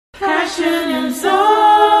Passion and soul,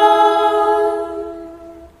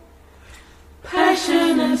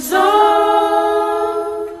 passion and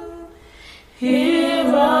soul,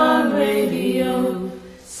 here on Radio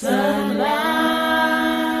Sunlight.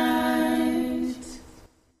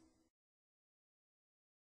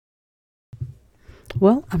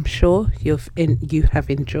 Well, I'm sure you have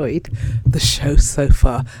enjoyed the show so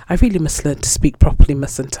far. I really must learn to speak properly,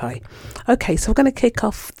 mustn't I? Okay, so we're going to kick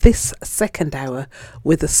off this second hour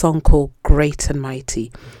with a song called Great and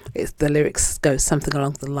Mighty. The lyrics go something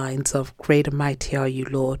along the lines of, Great and mighty are you,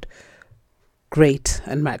 Lord, great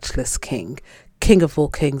and matchless King, King of all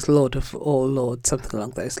kings, Lord of all lords, something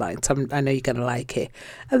along those lines. I know you're going to like it.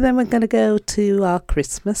 And then we're going to go to our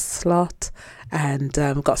Christmas slot, and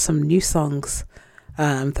we've got some new songs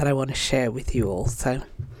that I want to share with you all. So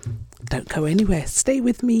don't go anywhere. Stay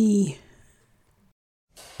with me.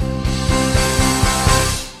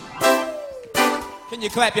 Can you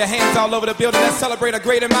clap your hands all over the building? Let's celebrate a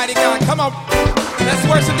great and mighty God. Come on. Let's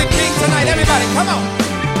worship the King tonight, everybody. Come on.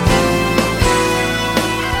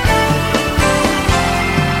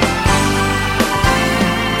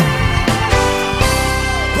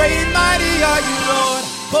 Great and mighty are you, Lord.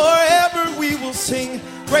 Forever we will sing.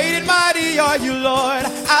 Great and mighty are you, Lord,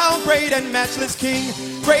 our great and matchless King.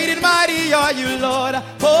 Great and mighty are you, Lord,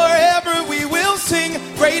 forever we will sing.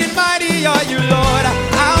 Great and mighty are you, Lord,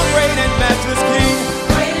 our great and matchless King.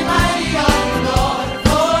 Great and mighty are you, Lord,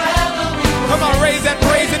 forever we will sing. Come on, raise that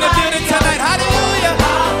praise in the building tonight. Hallelujah.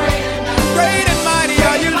 Great and mighty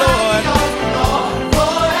are you, Lord,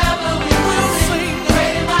 forever we will sing.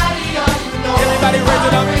 Great and mighty are you, Lord. Everybody raise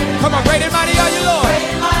it up. Come on, great and mighty are you, Lord.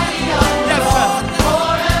 Yes, sir.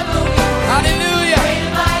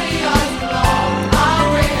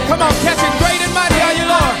 Come on, catch it. Great and mighty are you,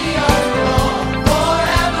 Lord.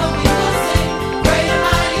 Forever we will sing. Great and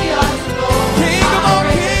mighty are you, Lord. King of all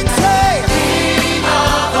kings, say. King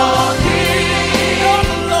of all kings, Lord,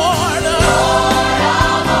 Lord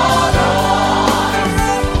of all lords.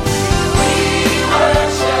 We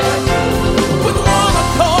worship you with one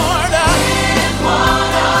accord. With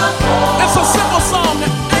one accord. It's a simple song.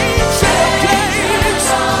 Ancient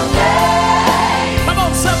days. Come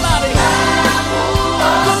on, somebody.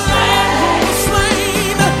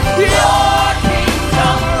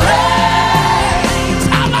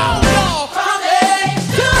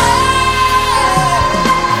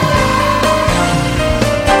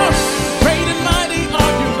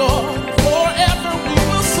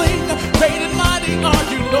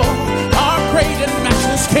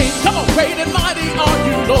 Great and mighty are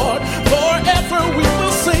you, Lord. Forever we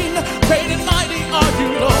will sing. Great and mighty are you,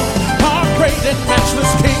 Lord. Our great and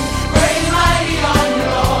matchless King. Great and mighty are you,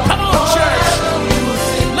 Lord. Come on, church.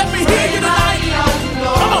 Let me hear you tonight.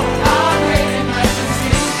 Come on. Our great and matchless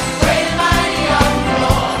King. Great and mighty are you,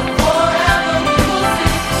 Lord. Forever we will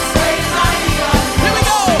sing. Great and mighty are you,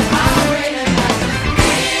 Lord. Here we go. Our great and matchless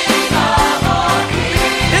King of all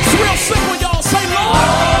kings. It's real simple, y'all. Say, Lord.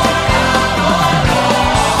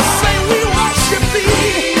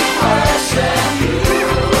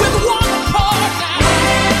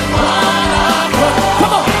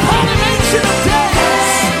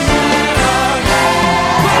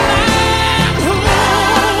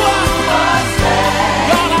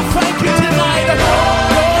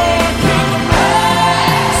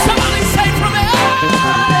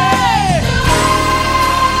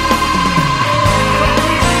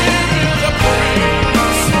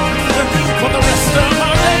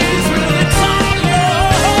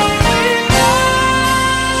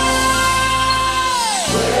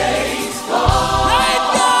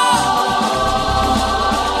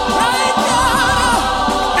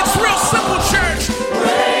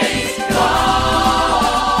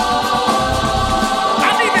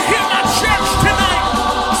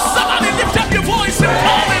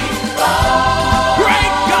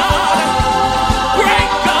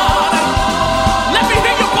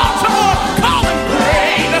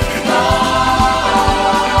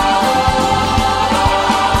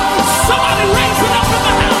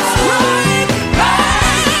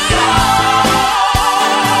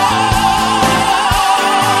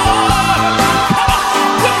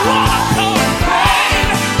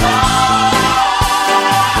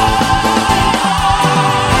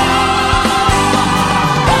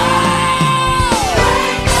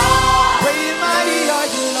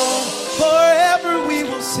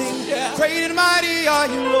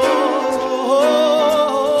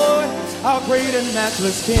 Great and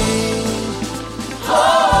matchless King.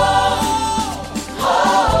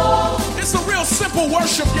 It's a real simple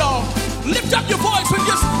worship, y'all. Lift up your voice and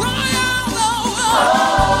just cry out.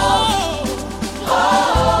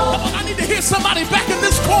 Come on, I need to hear somebody back in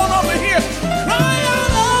this corner over here.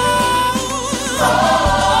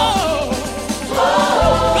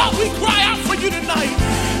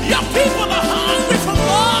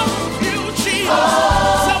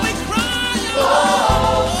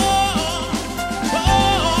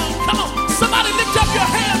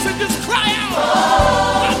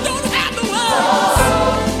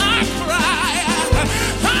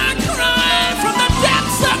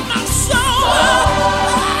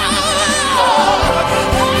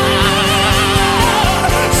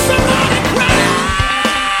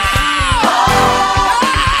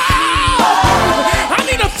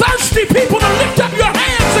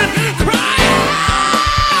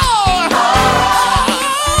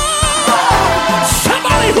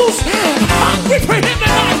 wait for him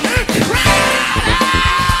tonight. Cry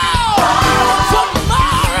out for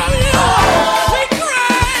more of you. We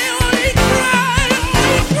cry, we cry, we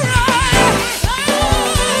cry.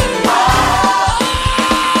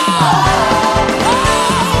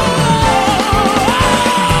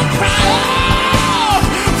 Cry out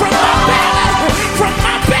from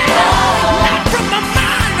my belly, not from my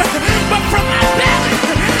mind, but from my belly.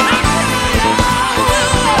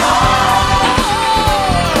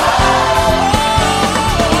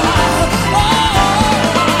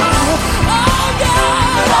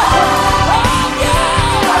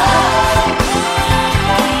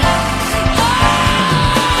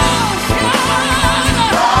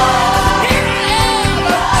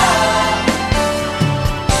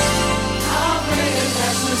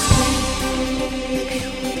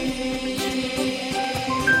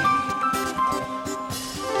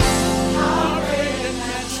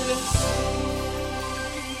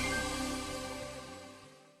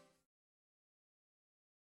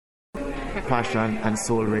 Passion and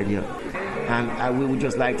Soul Radio. And we would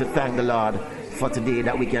just like to thank the Lord for today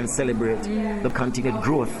that we can celebrate the continued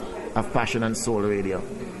growth of Passion and Soul Radio.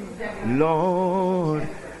 Lord,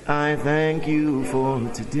 I thank you for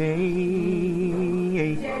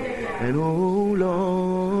today. And oh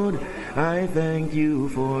Lord, I thank you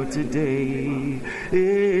for today.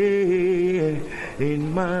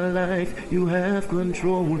 In my life you have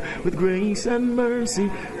control. With grace and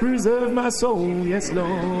mercy preserve my soul. Yes,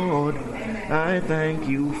 Lord, I thank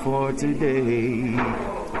you for today.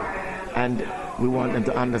 And we want them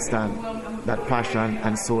to understand that Passion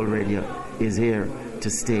and Soul Radio is here to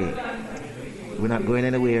stay. We're not going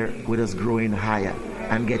anywhere. We're just growing higher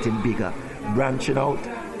and getting bigger, branching out,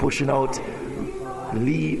 pushing out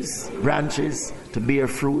leaves, branches to bear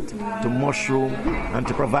fruit, to mushroom, and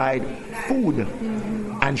to provide food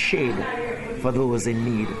and shade for those in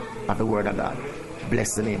need of the word of God.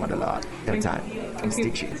 Bless the name of the Lord every time. And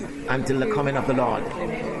stitch it until the coming of the Lord.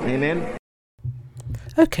 Amen.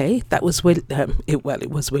 Okay, that was it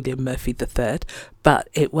was William Murphy III, but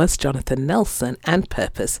it was Jonathan Nelson and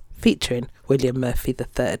Purpose featuring William Murphy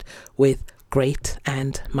III with Great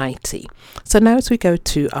and Mighty. So now as we go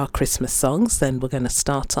to our Christmas songs, then we're going to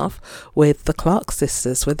start off with the Clark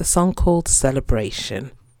Sisters with a song called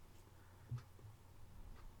Celebration.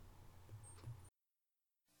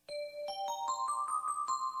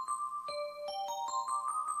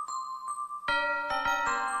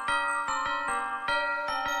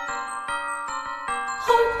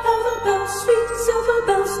 Sweet silver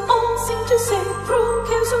bells all seem to say, throw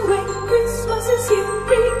cares away, Christmas is here,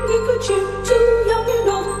 bringing good cheer to young and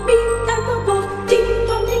old, me and the bold, ding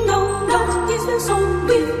dong ding dong, that is their song,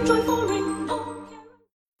 with joyful ring.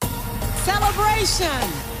 Celebration.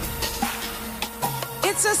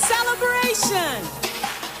 It's a celebration.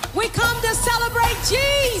 We come to celebrate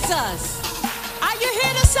Jesus. Are you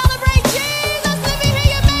here to celebrate Jesus? Let me hear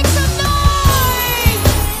you make some noise.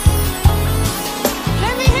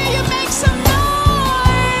 Let me hear you make some noise.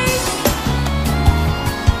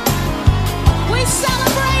 We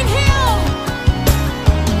celebrate him.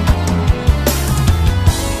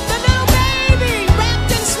 The little baby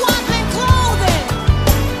wrapped in swaddling clothing,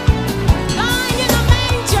 lying in a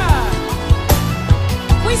manger.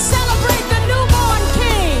 We celebrate the newborn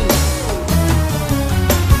King.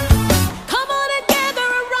 Come on and gather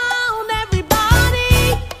around,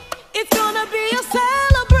 everybody. It's gonna be a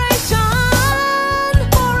celebration.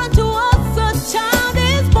 For unto us a child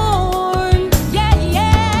is born. Yeah,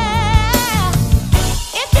 yeah.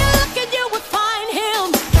 If you look and you would find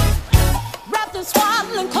him wrapped in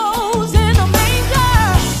swaddling clothes in a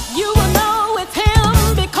manger. You will know it's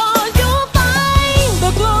him because you'll find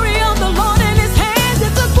the glory of the Lord in his hands.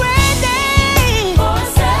 It's a great day for a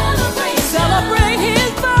celebration. Celebrate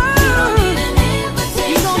his birth. You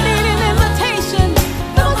don't need an invitation.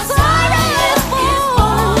 The Messiah is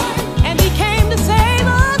born, and he came to save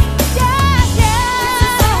us. Yeah,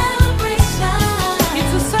 yeah.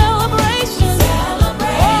 It's a celebration.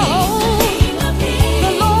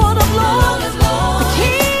 The Lord of Lords, the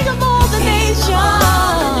King of all the nations.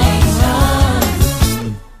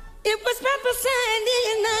 It was prophesied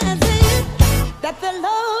in Isaiah that the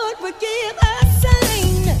Lord would give a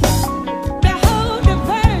sign. Behold, the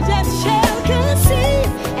virgin shall conceive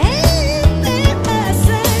and bear a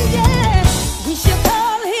son. Yeah, we shall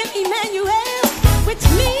call him Emmanuel, which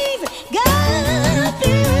means God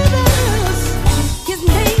with us. His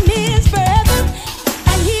name is forever,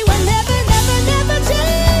 and he will never, never, never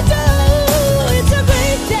change. Oh, it's a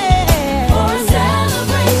great day for a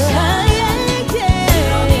celebration. You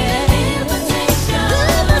don't need an invitation. The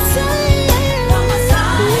Messiah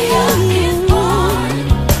is born.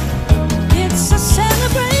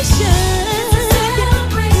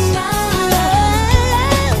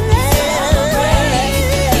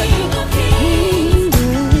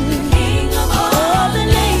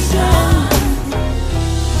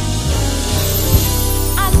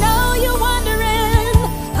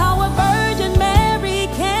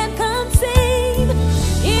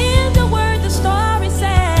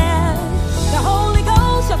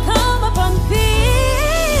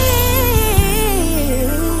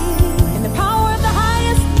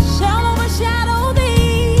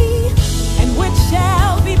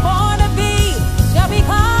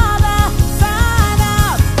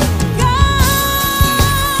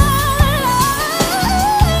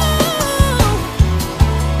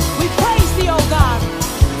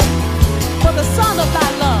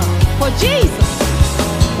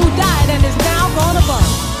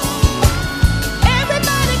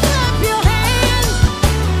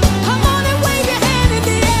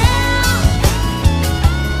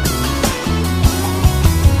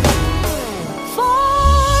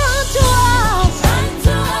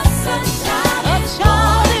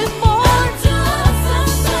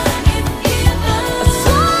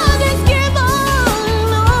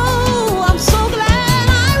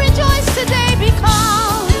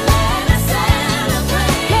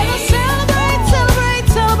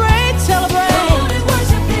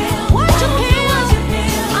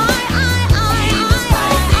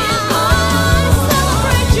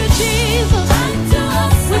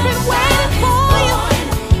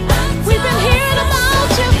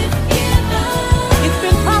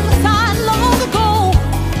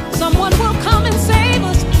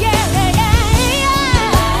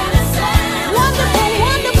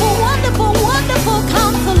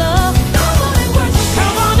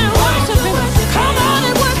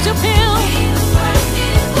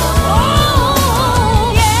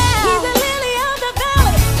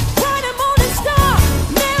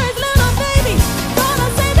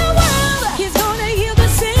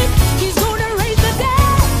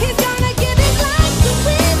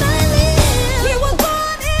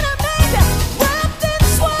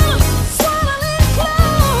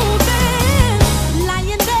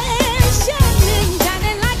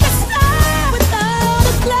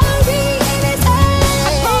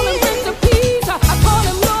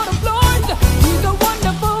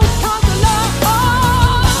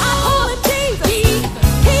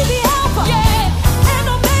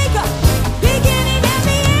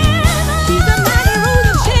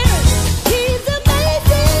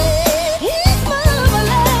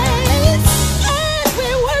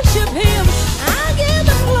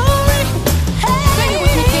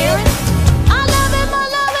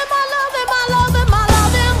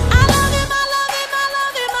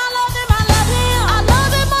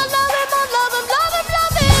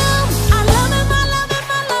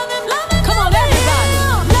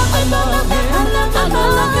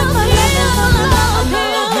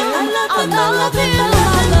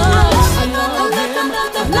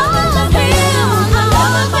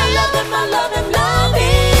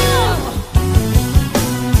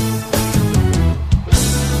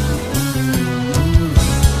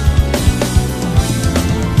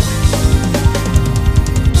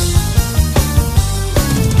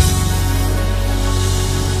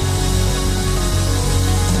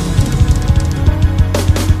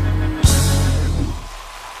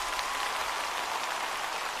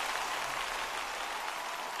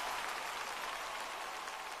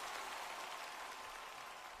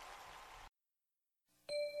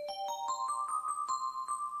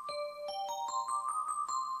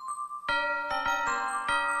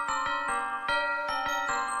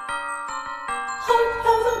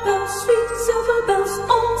 sweet silver bells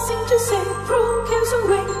all seem to say, throw cares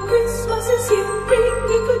away, Christmas is here,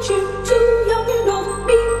 bringing good cheer to young and old,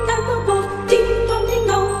 me and the bold. Ding dong ding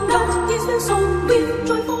dong, that is their song with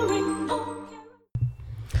joyful ring.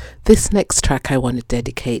 This next track I want to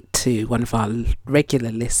dedicate to one of our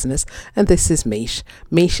regular listeners, and this is Mish.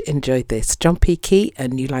 Mish enjoyed this. John P. Key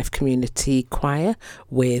and New Life Community Choir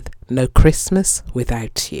with No Christmas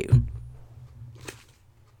Without You.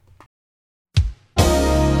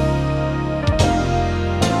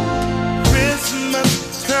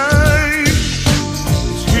 Christmas time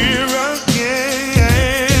is here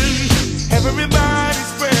again. Everybody's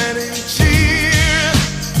spreading cheer.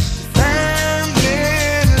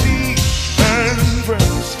 Family and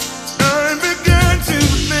friends. I began to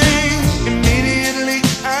think immediately.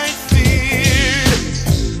 I feared,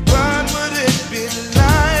 what would it be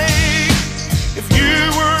like if you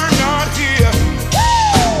were not here?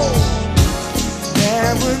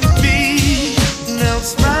 There would be no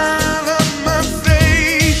smile on my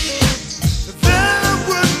face. There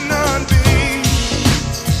would not be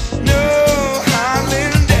no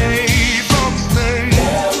holiday for me.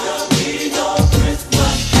 There will be no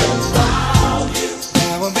Christmas without you.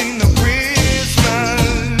 There will be no Christmas.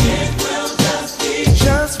 It will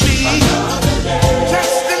just be another day.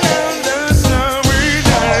 Just another summer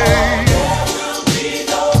day. There will be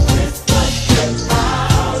no Christmas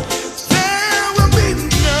without you. There will be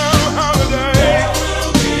no holiday. There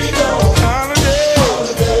will be no holiday.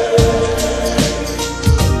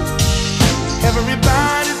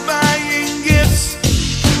 Everybody's buying gifts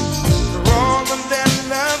for all of their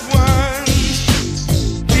loved ones.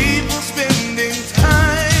 People spending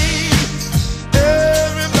time.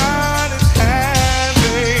 Everybody's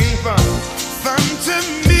having fun. Fun to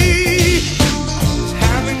me is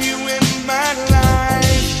having you in my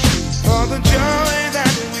life. For the joy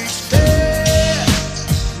that we share,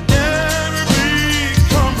 never be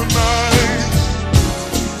compromised.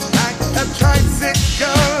 Like a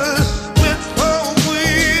tricycle with four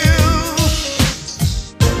wheels.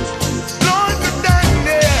 Lord, the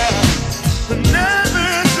diner, the never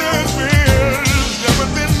serves meals. There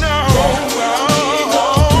would be no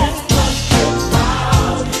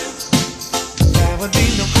there would be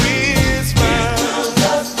no Christmas.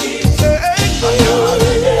 Say, there will be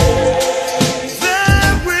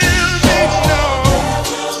no,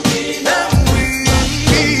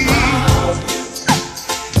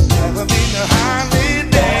 there will be no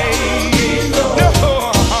holiday. No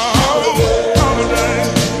holiday.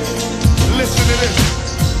 Listen to this.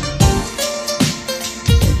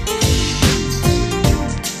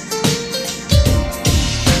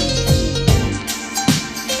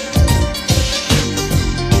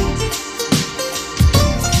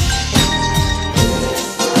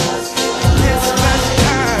 Christmas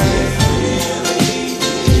time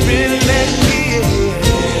really here.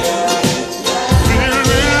 Really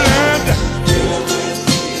loved.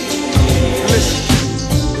 Listen.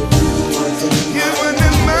 You were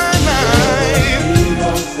in my life.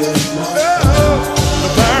 Oh, the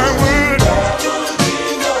firewood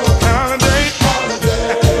holiday.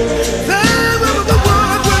 There would be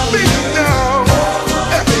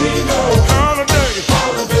no holiday.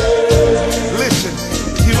 Listen,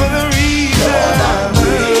 you were the reason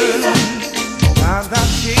I'm not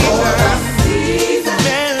Jesus.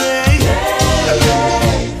 Merry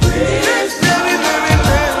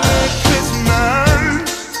Christmas.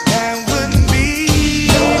 There wouldn't be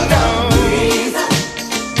no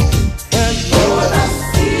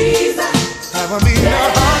there would be no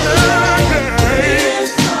holiday.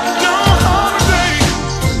 No holiday.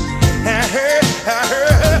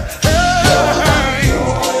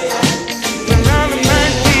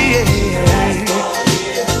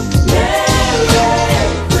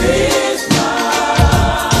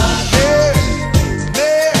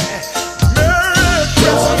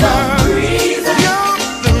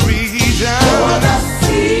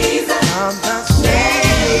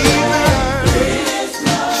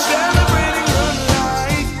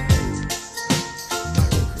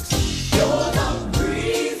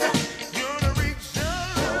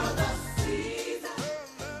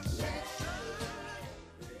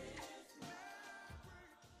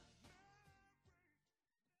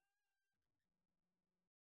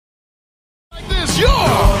 Like this, you're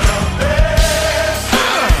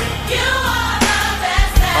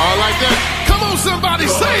all like that. Come on, somebody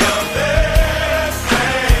say it.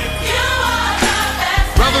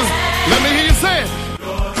 Brothers, let me hear you say it.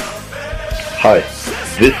 Hi,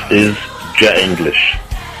 this is Jet English.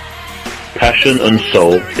 Passion and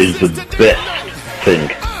soul is the best thing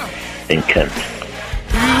in Kent.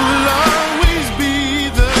 You will always be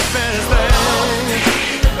the best thing.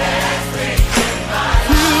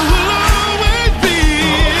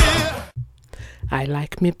 I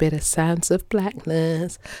like me bit of Sounds of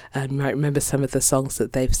Blackness. And you might remember some of the songs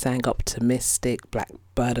that they've sang: Optimistic, Black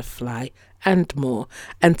Butterfly, and more.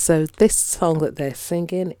 And so this song that they're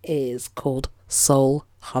singing is called Soul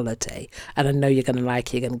Holiday. And I know you're going to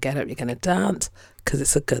like it. You're going to get up, you're going to dance, because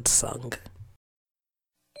it's a good song.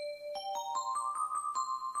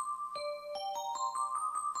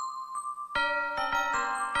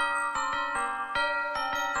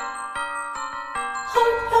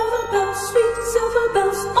 Sweet silver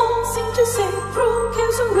bells all seem to say, throw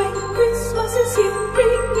cares away, Christmas is here,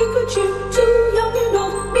 bringing good cheer to young and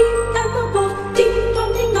old, me and the bold, ding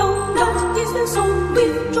dong ding dong, that is their song,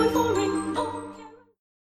 with joyful ring, all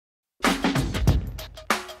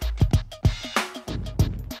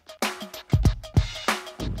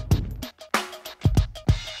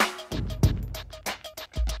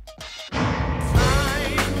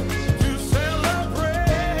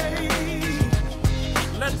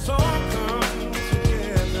Let's all come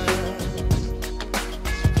together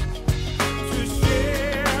to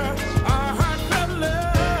share our heartfelt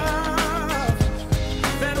love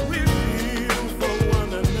that we feel for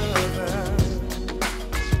one another.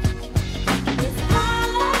 It's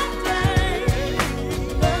holiday,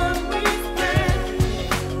 love we spread.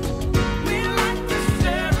 We like to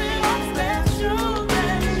share it on special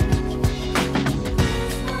day.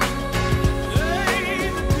 Hey,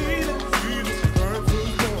 the day that Jesus Christ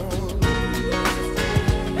was born.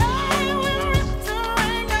 Hey, we're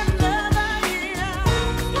entering another year.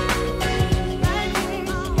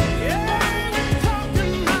 Yeah, we're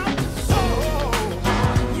talking about soul.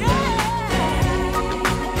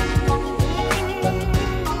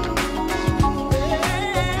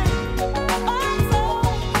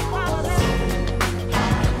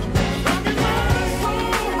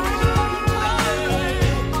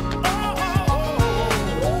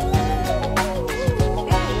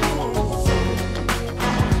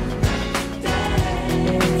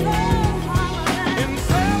 In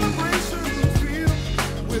celebration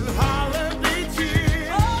filled with holiday cheer.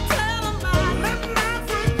 Let's not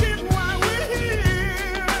forget why we're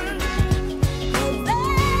here. There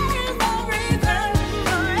is a reason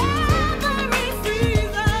for every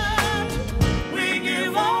season. We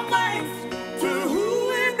give all thanks to who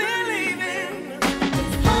we believe in.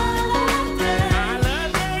 It's holiday,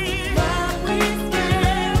 love we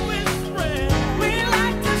spread. We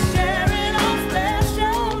like to share it on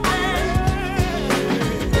special days.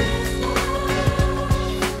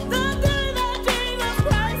 The day that Jesus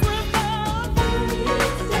Christ was born.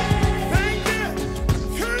 Thank you,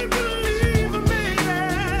 can't believe it, baby.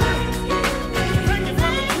 Thank you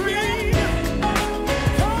for the dream. I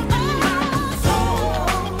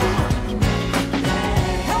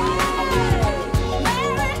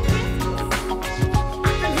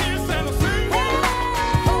can hear Santa sing.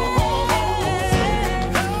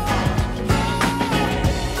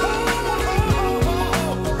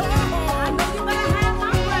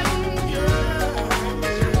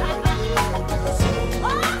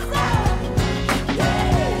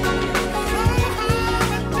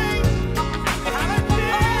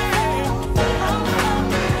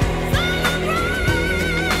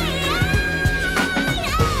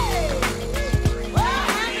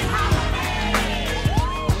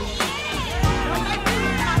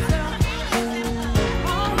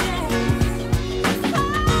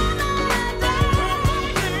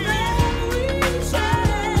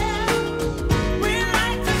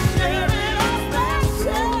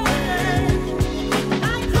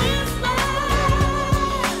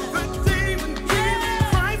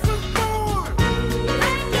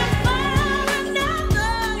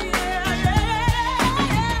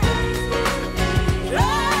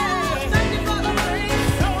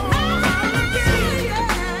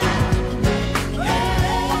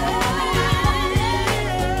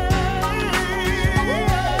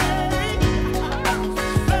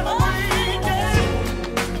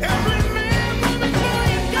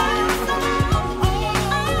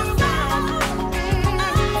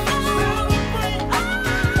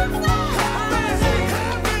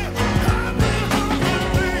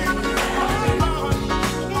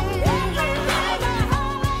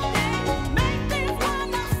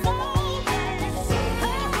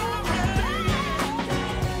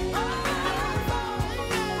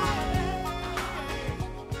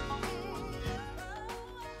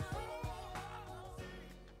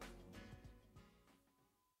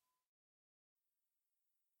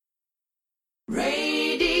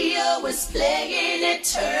 Radio is playing it,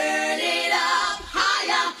 turn it up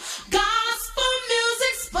higher. Gospel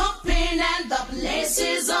music's pumping and the place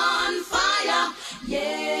is on fire.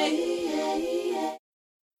 Yeah, yeah, yeah.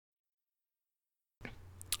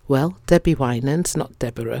 Well, Debbie Winans, not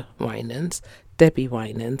Deborah Winans, Debbie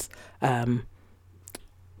Winans,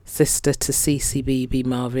 sister to CCBB,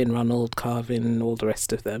 Marvin, Ronald, Carvin, and all the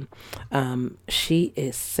rest of them. She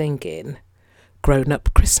is singing Grown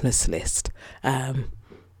Up Christmas List.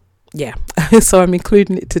 Yeah, so I'm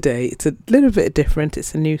including it today. It's a little bit different.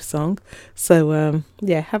 It's a new song. So,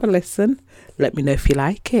 yeah, have a listen. Let me know if you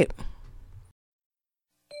like it.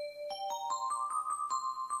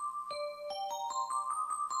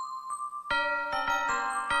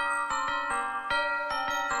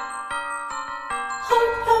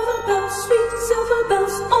 Hark how the bells, sweet silver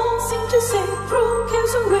bells, all seem to say, throw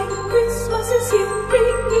cares away, Christmas is here,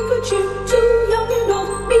 bringing good cheer to young and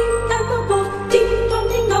old, me and the bold, ding dong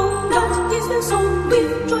ding dong, that is their song,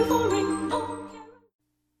 with joyful ring.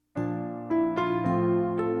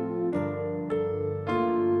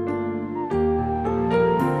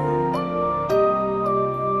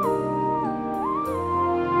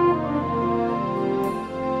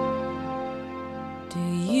 Do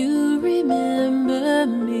you remember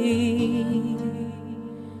me?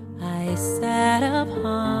 I sat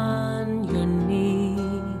upon your knee.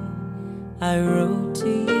 I wrote to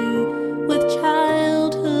you with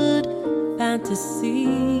childhood fantasy.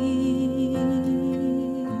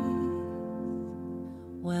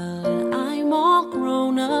 Well, I'm all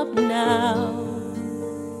grown up now.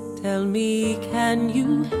 Tell me, can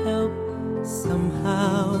you help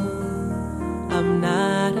somehow? I'm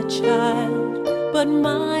not a child, but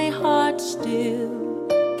my heart still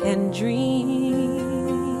can dream.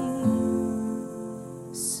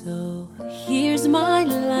 So here's my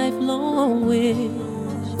lifelong wish.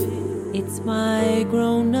 It's my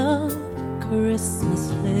grown-up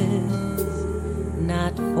Christmas list.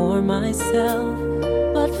 Not for myself,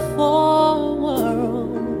 but for a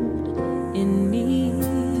world in need.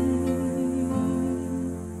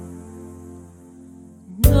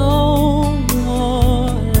 No more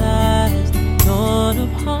lies torn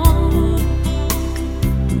apart.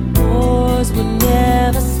 Wars will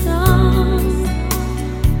never stop,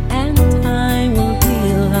 and time will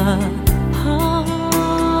heal our hearts.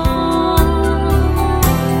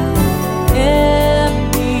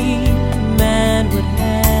 Every man would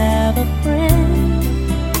have a friend,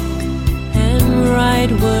 and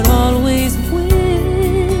right would always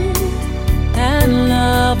win, and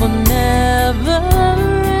love will never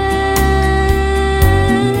end.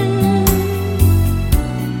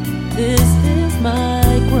 This is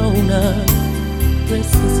my grown-up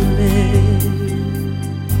Christmas list.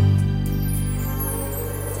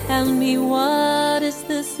 Tell me, what is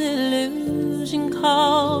this illusion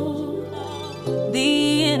called?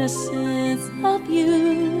 The innocence of you.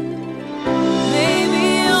 Maybe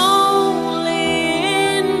only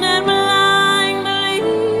in that blind belief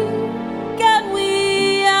can we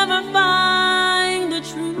ever find the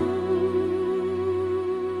truth.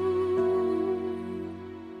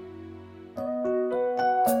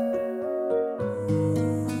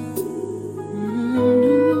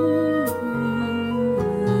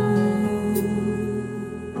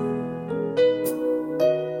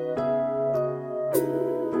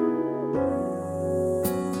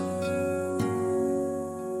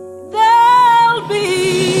 There'll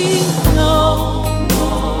be no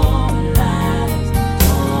more lives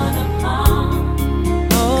torn apart.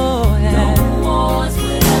 Oh, yeah. No wars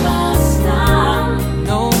will ever stop.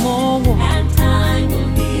 No more war. And time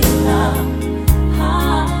will heal our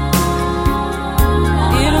hearts.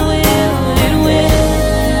 It will.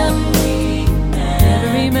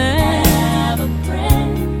 Every man have a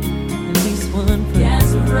friend. At least one friend. Yes,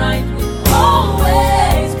 right will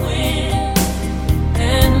always win.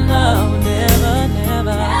 And love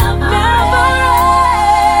never ends.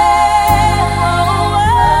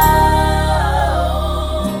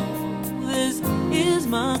 This is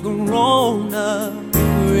my grown-up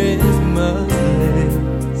Christmas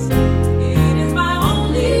list. It is my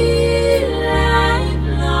only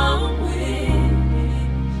lifelong wish.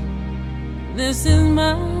 This is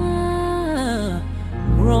my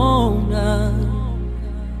grown-up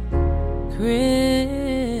Christmas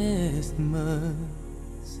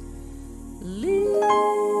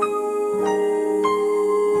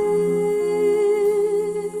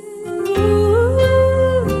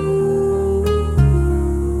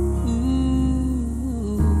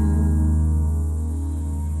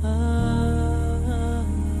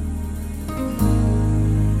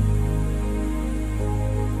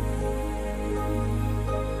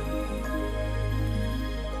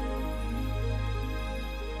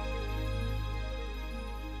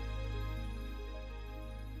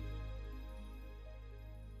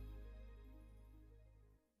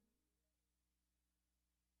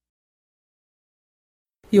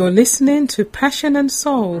You're listening to Passion and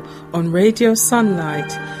Soul on Radio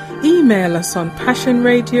Sunlight. Email us on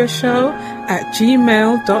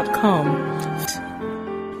passionradioshow@gmail.com.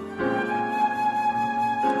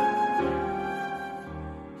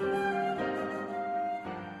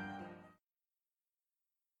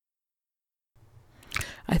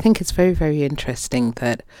 I think it's very, very interesting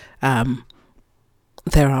that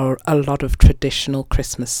there are a lot of traditional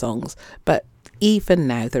Christmas songs, but even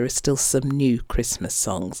now there are still some new Christmas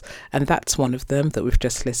songs, and that's one of them that we've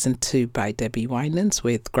just listened to by Debbie Winans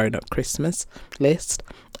with Grown Up Christmas List.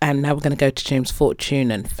 And now we're going to go to James Fortune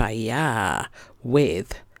and Faya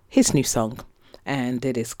with his new song, and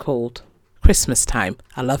it is called Christmas Time.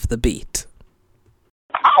 I love the beat.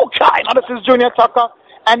 Okay, now this is Junior Tucker,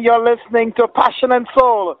 and you're listening to Passion and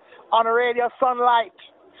Soul on Radio Sunlight.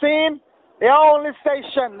 See? The only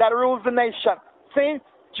station that rules the nation. See?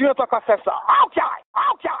 Junior Tucker says so. Okay,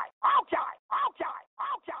 okay, okay, okay,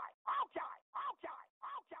 okay, okay,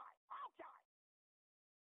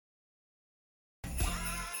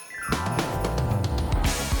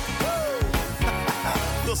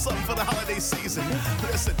 A little something for the holiday season.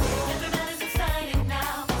 Listen. Everybody's excited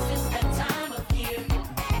now, 'cause it's that time of year.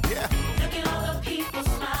 Yeah. Look at all the people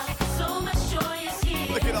smiling, so much joy is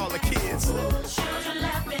here. Look at all the kids. Children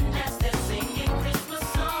laughing as they're singing Christmas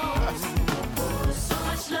songs. So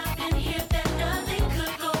much love in here that nothing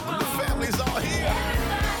could go The wrong. family's all here.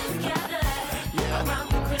 Everybody's gathered around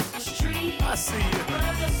the Christmas tree. I see you.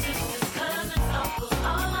 Brothers, sisters, cousins, uncles,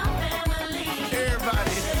 all my family.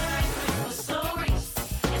 Everybody. Sharing Christmas stories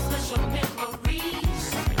and special memories.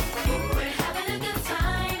 We're having a good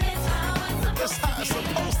time. It's how That's how it's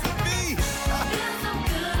supposed to be. feels so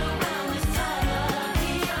good around this time of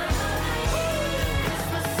year.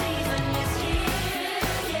 Christmas season is here,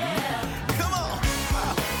 yeah. Come on.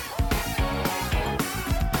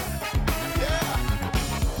 Yeah.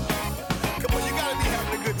 Come on, you gotta be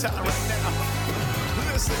having a good time right now.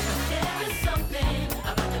 Listen. There is something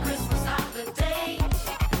about the Christmas holiday. A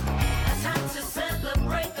time to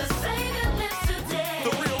celebrate the Savior lives today. The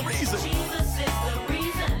real reason. Jesus is the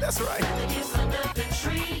reason. That's right. The gifts under the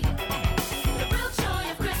tree. The real joy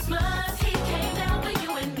of Christmas. He came down for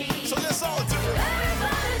you and me. So let's all do it.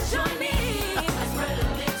 Everybody join me. Let's spread a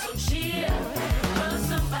little cheer. Love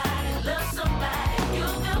somebody, love somebody.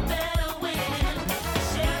 You'll feel better when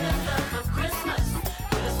share the love of Christmas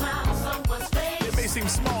with a smile on someone's It face. may seem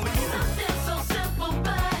small to you. Something so simple,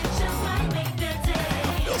 but it just might make their day.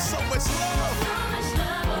 There's so much love. So much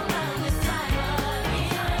love around this time of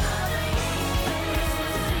year.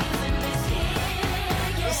 Christmas season is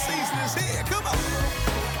here, The season is here. Come on.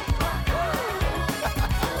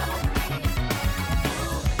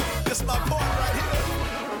 This is my part right here.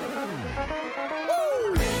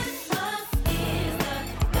 Woo. Christmas is the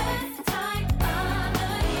best time of the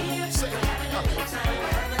year. Say it. Having a good time,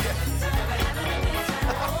 having a good time, having a good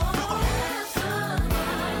time. Oh,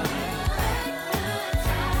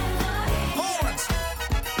 Horns.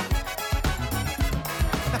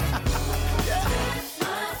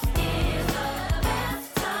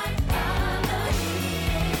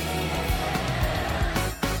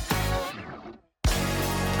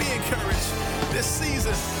 Be encouraged. This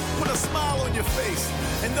season, put a smile on your face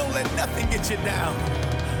and don't let nothing get you down.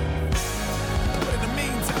 But in the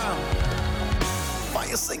meantime,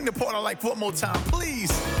 Fire, sing the part I like one more time,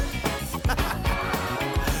 please.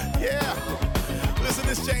 Yeah. Listen,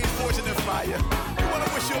 this James Fortune and Fire. We want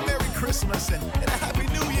to wish you a Merry Christmas and a Happy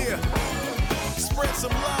New Year. Spread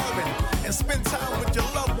some love and spend time with your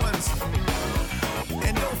loved ones.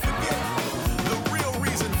 And don't forget the real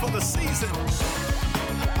reason for the season.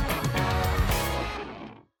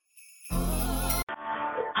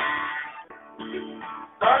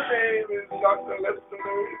 My name is Dr. Lester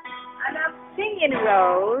Lewis, And I'm singing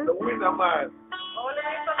Rose. the winner man, All the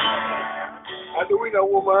way from Jamaica. and the winner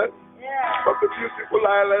woman Yeah. from the beautiful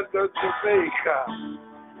island of Jamaica.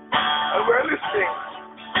 And we're listening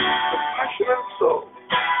to Passion and Soul.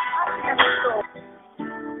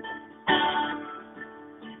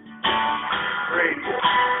 Radio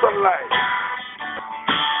Sunlight.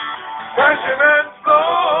 Passion and Soul.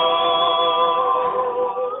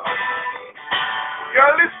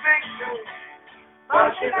 You're listening to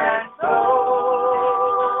Passion and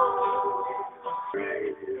Soul.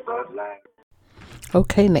 Radio Sunlight.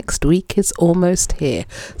 Okay, next week is almost here,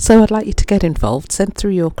 so I'd like you to get involved. Send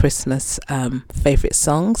through your Christmas favourite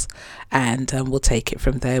songs, and we'll take it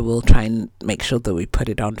from there. We'll try and make sure that we put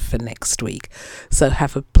it on for next week. So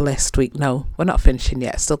have a blessed week. No, we're not finishing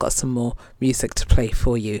yet. Still got some more music to play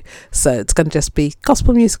for you. So it's going to just be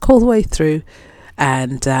gospel music all the way through.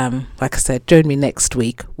 And like I said, join me next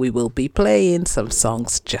week. We will be playing some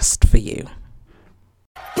songs just for you.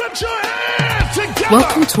 Put your hands together.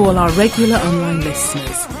 Welcome to all our regular online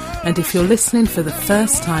listeners. And if you're listening for the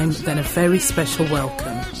first time, then a very special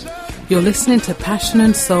welcome. You're listening to Passion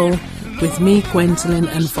and Soul with me, Gwendolyn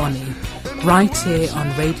and Vonnie, right here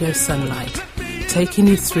on Radio Sunlight, taking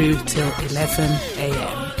you through till 11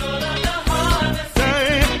 a.m.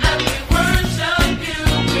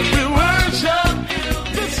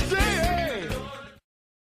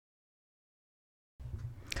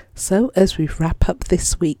 So as we wrap up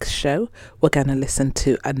this week's show, we're going to listen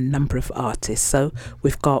to a number of artists. So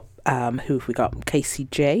we've got, who have we got? Casey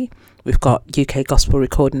J. We've got UK gospel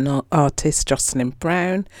recording artist Jocelyn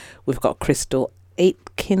Brown. We've got Crystal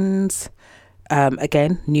Aitkins.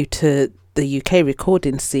 Again, new to the UK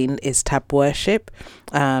recording scene is Tab Worship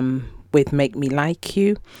with Make Me Like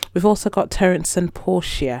You. We've also got Terence and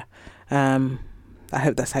Portia. I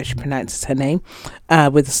hope that's how she pronounces her name,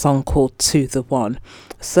 with a song called To The One.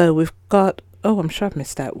 So we've got, I'm sure I've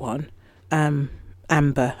missed out one.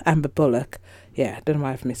 Amber Bullock. Yeah, I don't know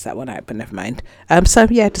why I've missed that one out, but never mind. So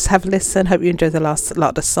yeah, just have a listen. Hope you enjoy the last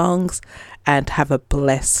lot of songs and have a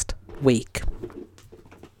blessed week.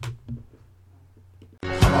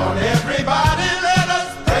 Come on, everybody, let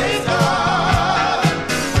us praise God.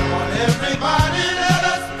 Come on, everybody, let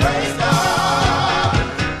us praise God.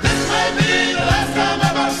 This may be the last time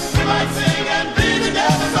ever we might sing and be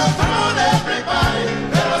together. So come on, everybody,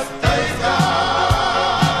 let us praise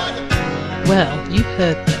God. Well, you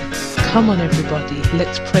heard them. Come on everybody,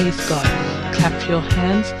 let's praise God. Clap your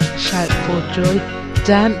hands, shout for joy,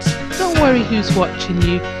 dance. Don't worry who's watching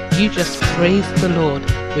you. You just praise the Lord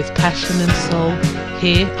with Passion and Soul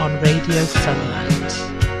here on Radio Sunlight.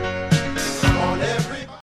 Come on,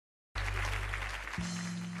 everybody.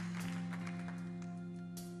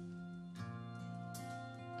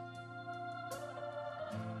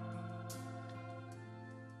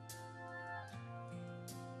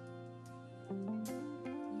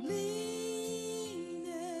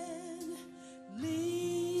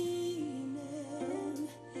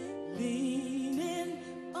 Leaning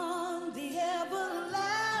on the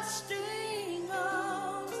everlasting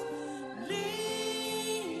arms.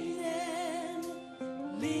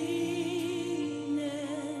 Leaning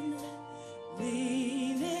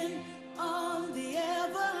on the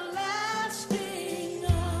everlasting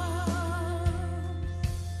arms.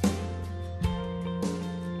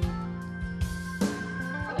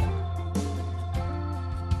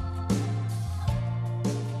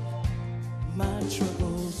 My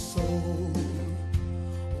troubled soul,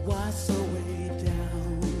 why so weighed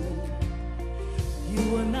down? You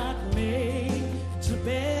were not made to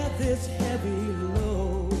bear this heavy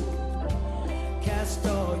load. Cast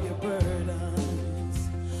all your burdens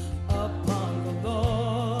upon the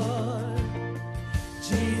Lord.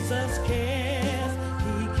 Jesus cares,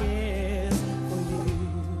 He cares for you.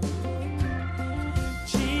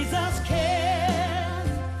 Jesus cares,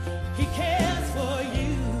 He cares for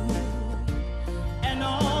you. And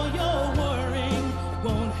all your worrying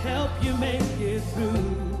won't help you make it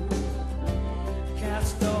through.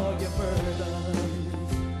 Cast all your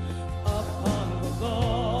burdens upon the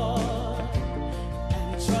Lord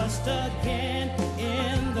and trust again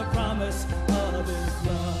in the promise of His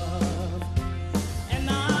love. And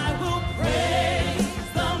I will praise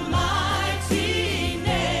the mighty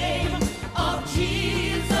name of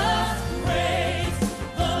Jesus. Praise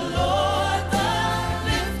the Lord, the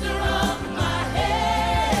lifter of my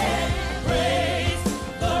head. Praise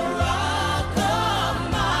the rock of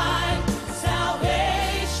my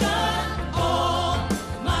salvation. All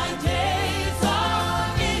my days are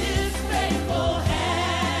in His faithful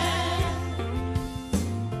hand.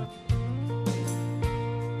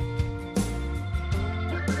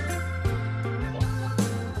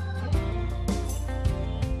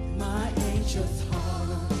 My anxious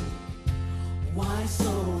heart, why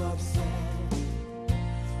so upset?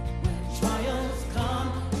 When trials come,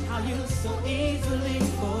 how you so easily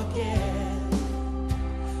forget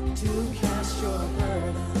to cast your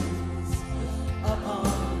burdens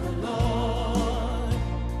upon the Lord.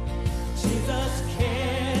 Jesus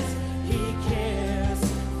cares, He cares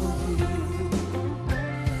for you.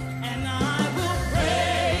 And I will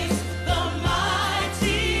praise the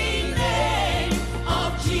mighty name of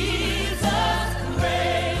Jesus.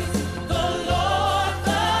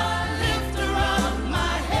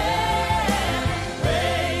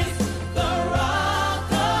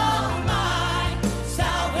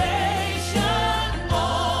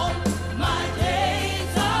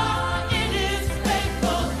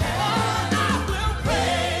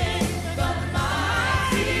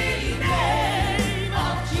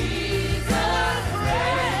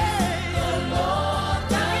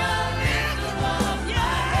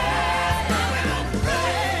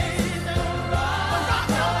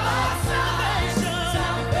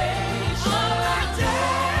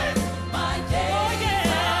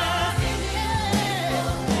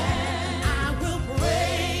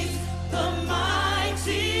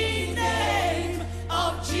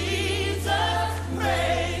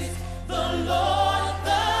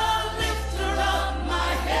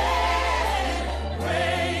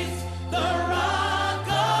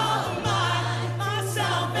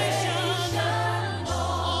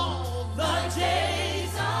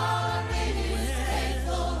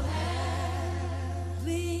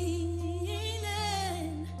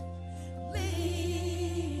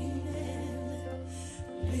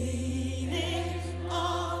 leaning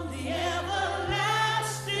on the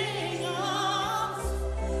everlasting arms,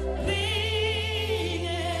 leaning,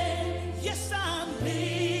 yes, I'm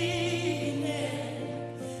leaning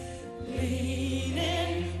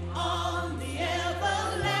on the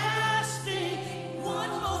everlasting. One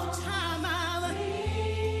more time,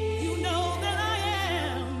 you know that I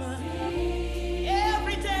am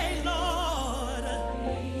every day, Lord,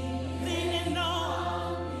 leaning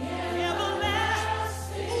on the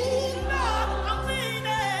everlasting. Ooh, Lord, I'm leaning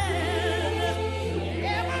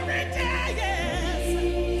every day, yes.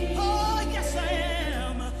 Oh, yes, I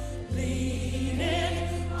am leaning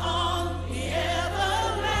on the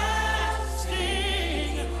everlasting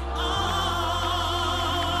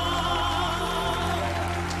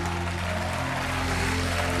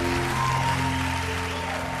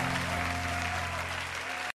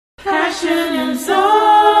Passion and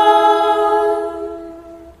soul,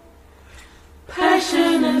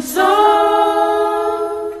 passion and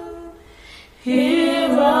soul,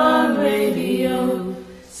 here on Radio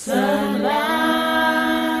Sunlight.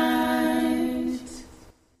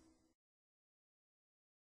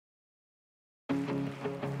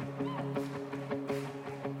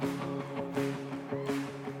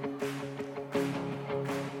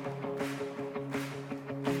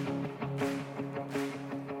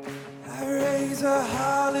 I raise a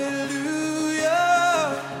hallelujah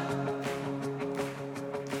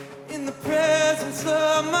in the presence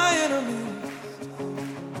of my enemies.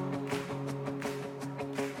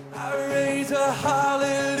 I raise a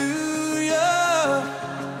hallelujah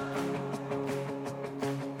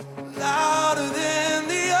louder than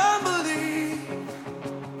the unbelief.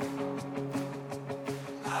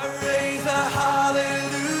 I raise a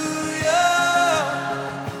hallelujah.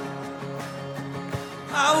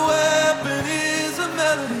 My weapon is a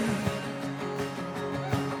melody.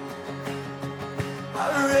 I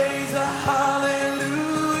raise a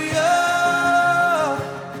hallelujah.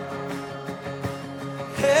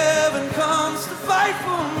 Heaven comes to fight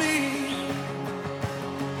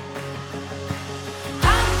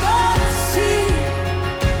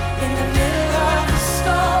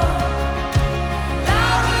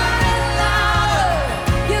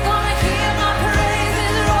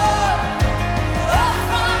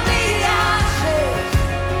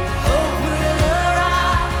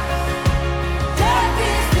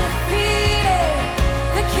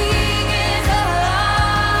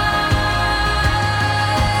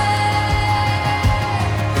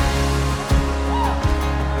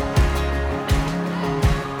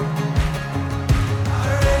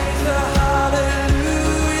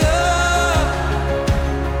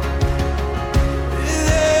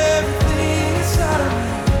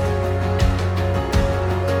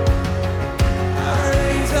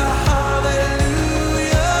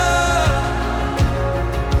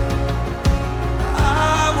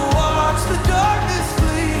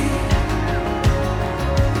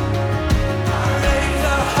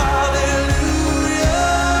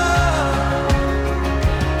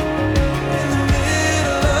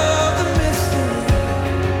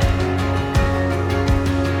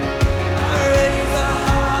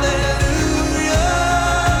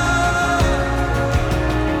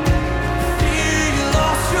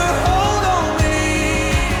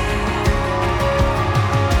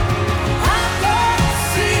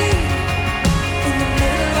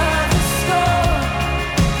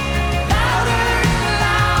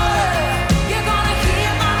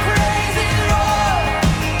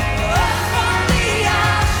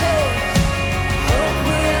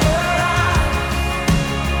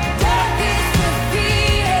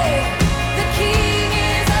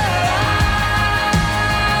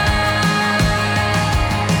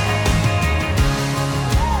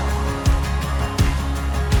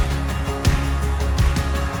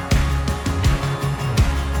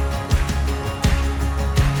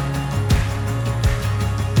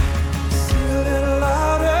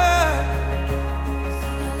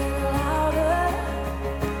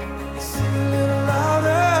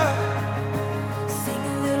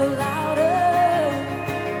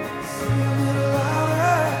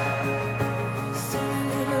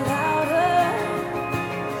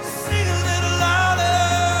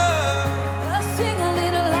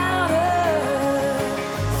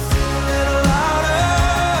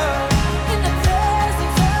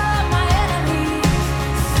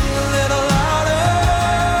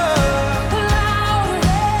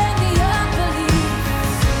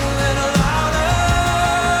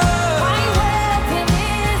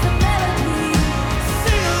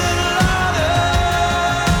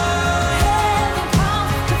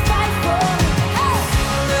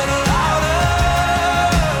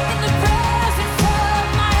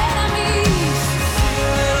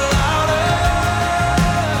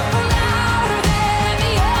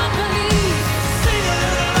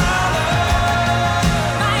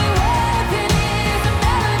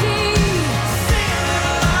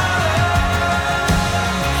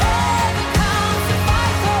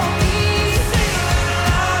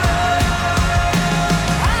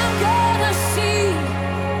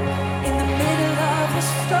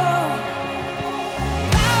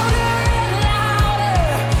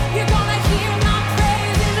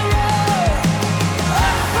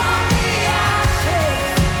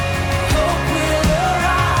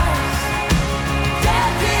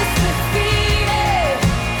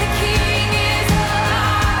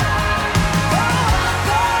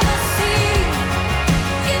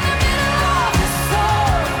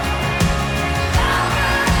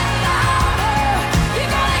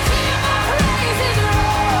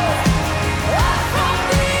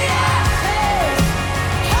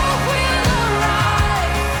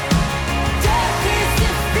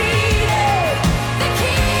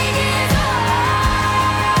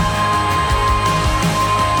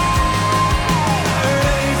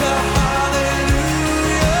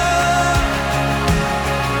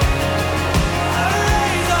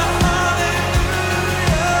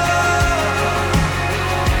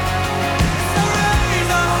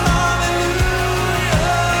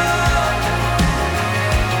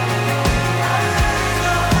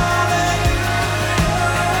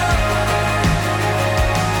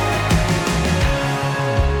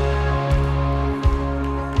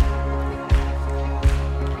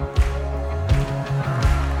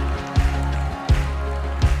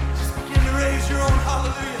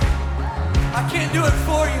can't do it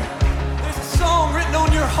for you. There's a song written on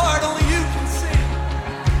your heart only you can sing.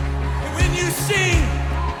 And when you sing,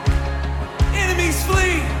 enemies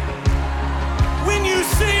flee. When you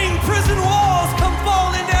sing, prison walls come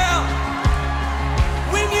falling down.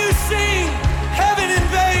 When you sing, heaven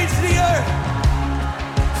invades the earth.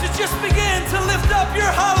 So just begin to lift up your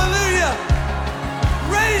hallelujah.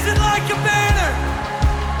 Raise it like a banner.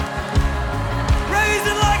 Raise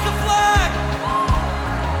it like a flag.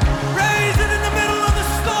 Raise it in the middle of the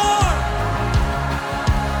storm.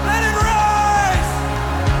 Let it rise.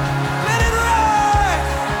 Let it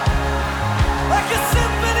rise. Like a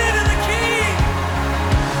symphony to the King.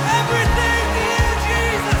 Everything to you,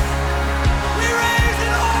 Jesus. We raise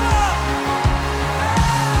it all up.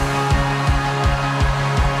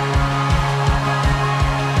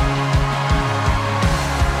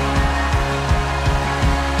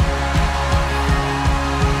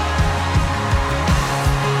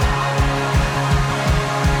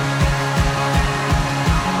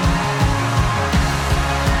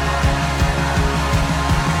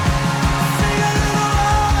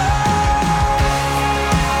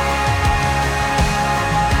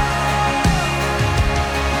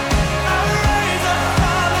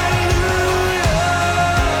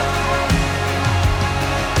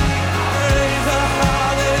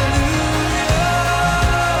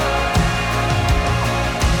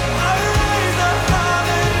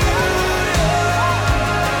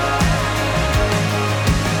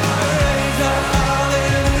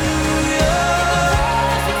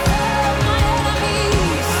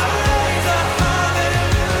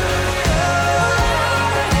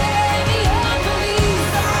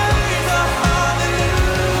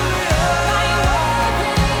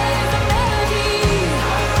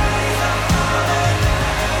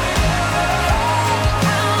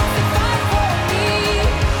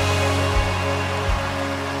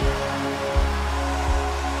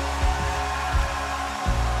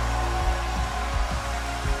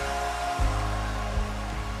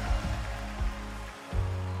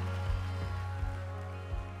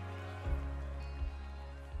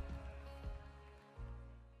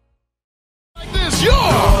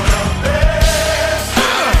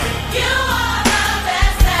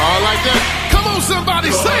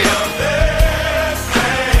 Somebody say it.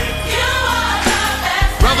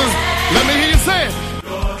 Brothers, let me hear you say it.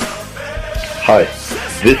 Hi,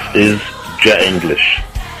 this is Jet English.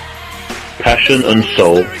 Passion and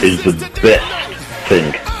Soul is the best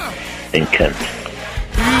thing in Kent.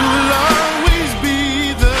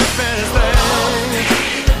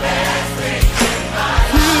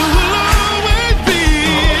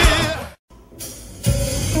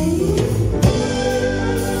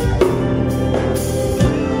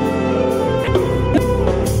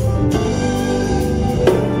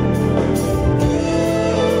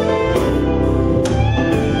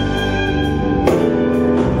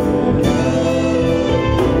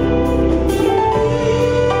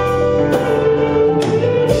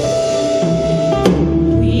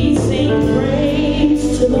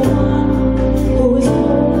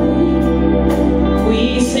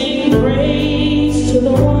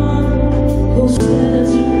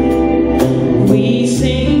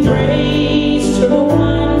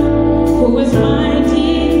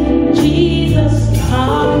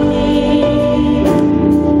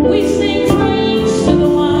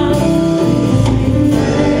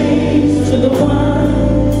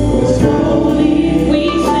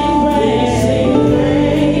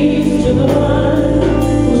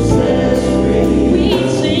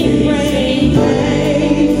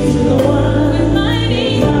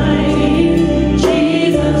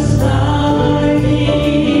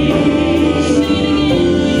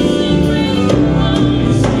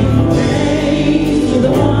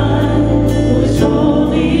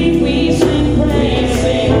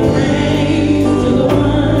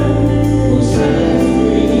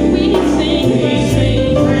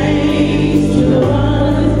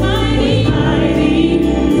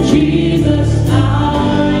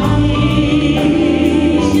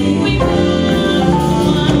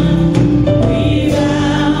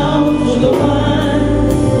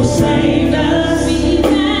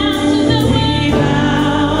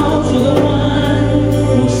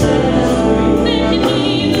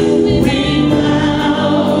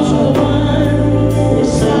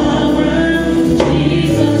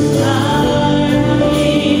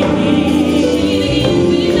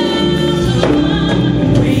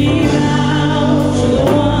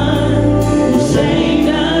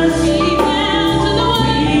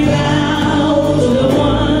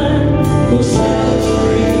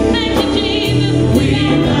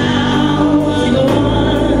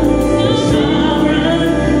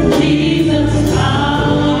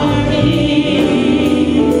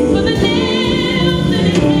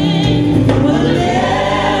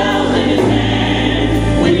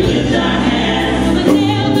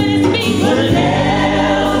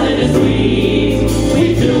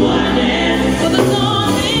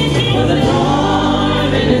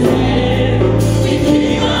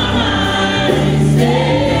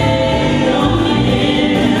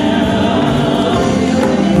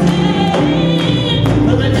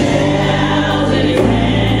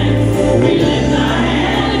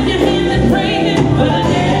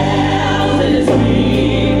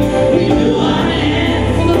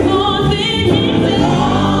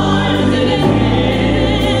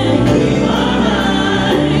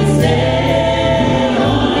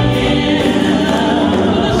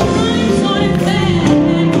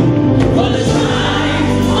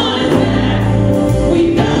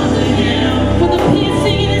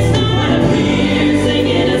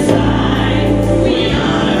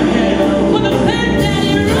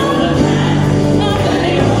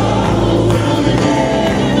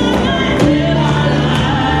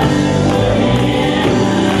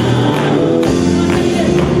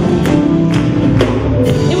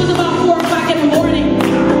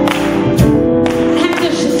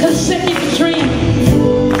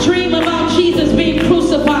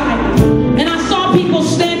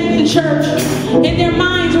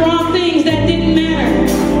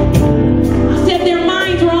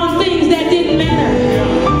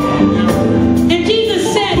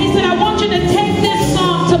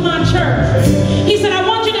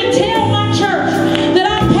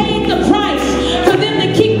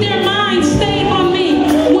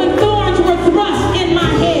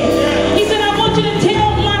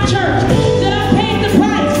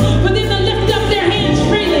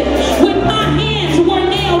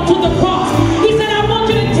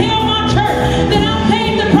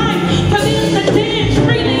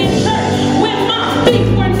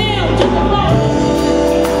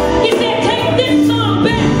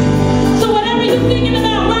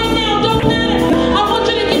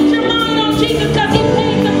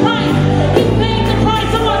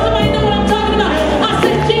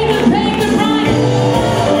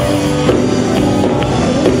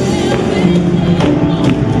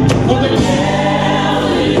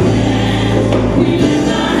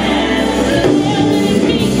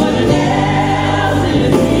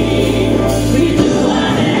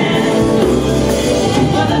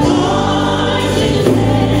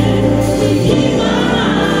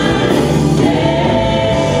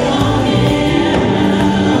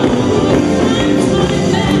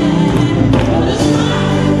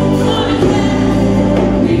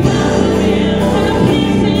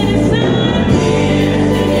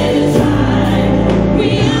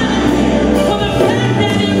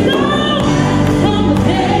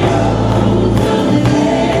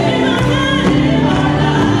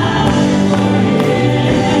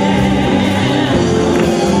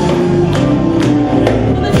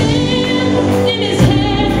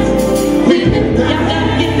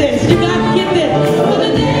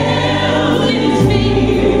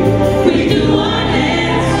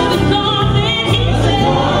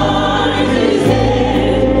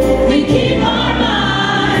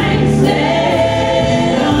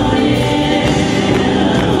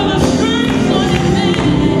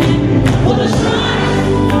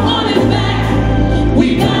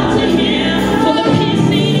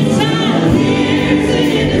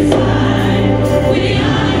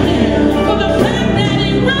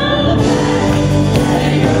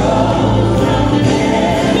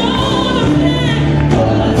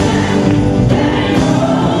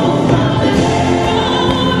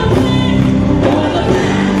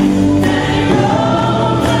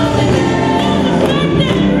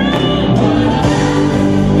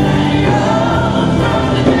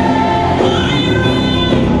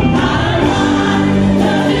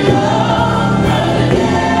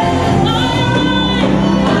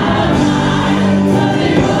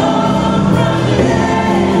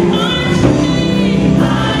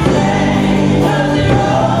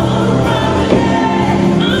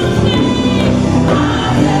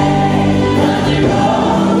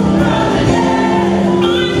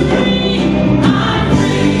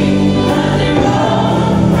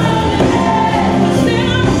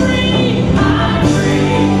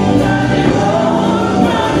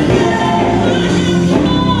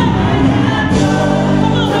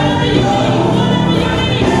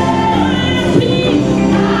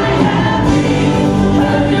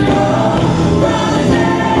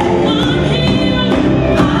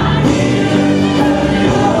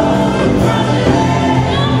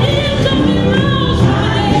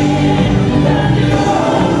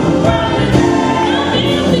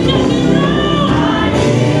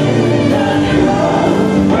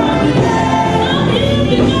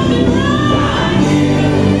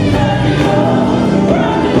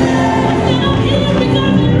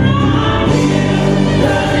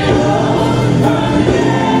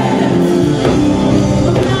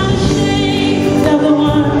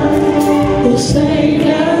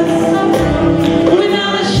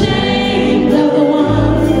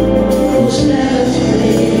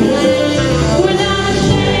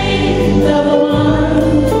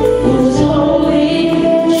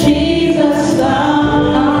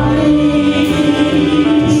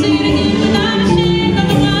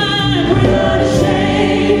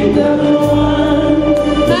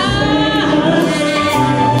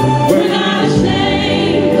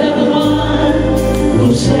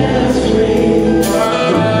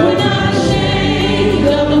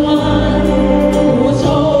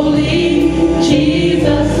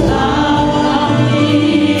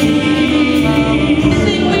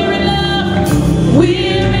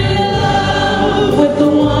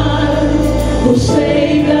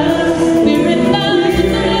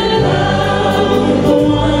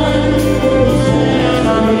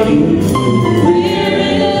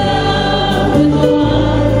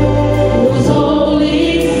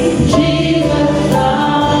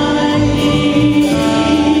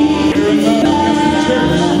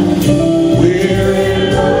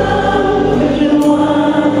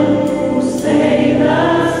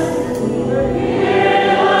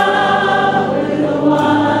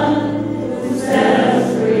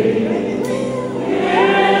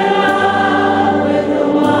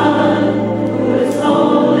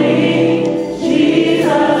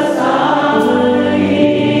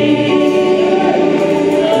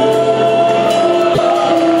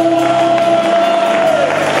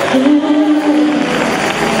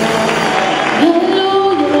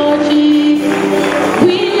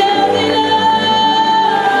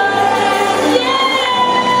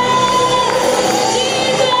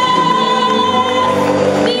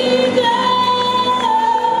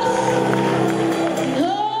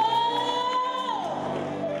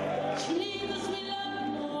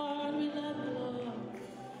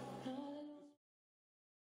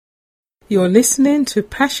 You're listening to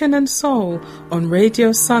Passion and Soul on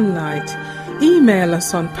Radio Sunlight. Email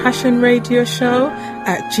us on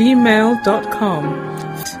passionradioshow@gmail.com.